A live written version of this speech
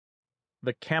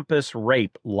The Campus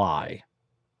Rape Lie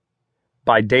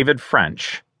by David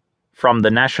French, from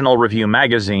the National Review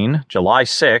Magazine, July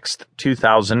 6,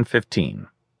 2015.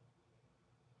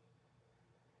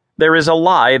 There is a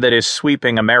lie that is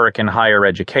sweeping American higher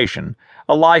education,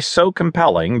 a lie so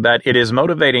compelling that it is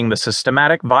motivating the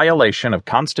systematic violation of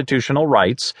constitutional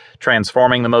rights,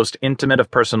 transforming the most intimate of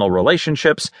personal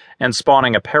relationships, and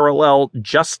spawning a parallel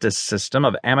justice system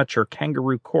of amateur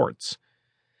kangaroo courts.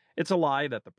 It's a lie that the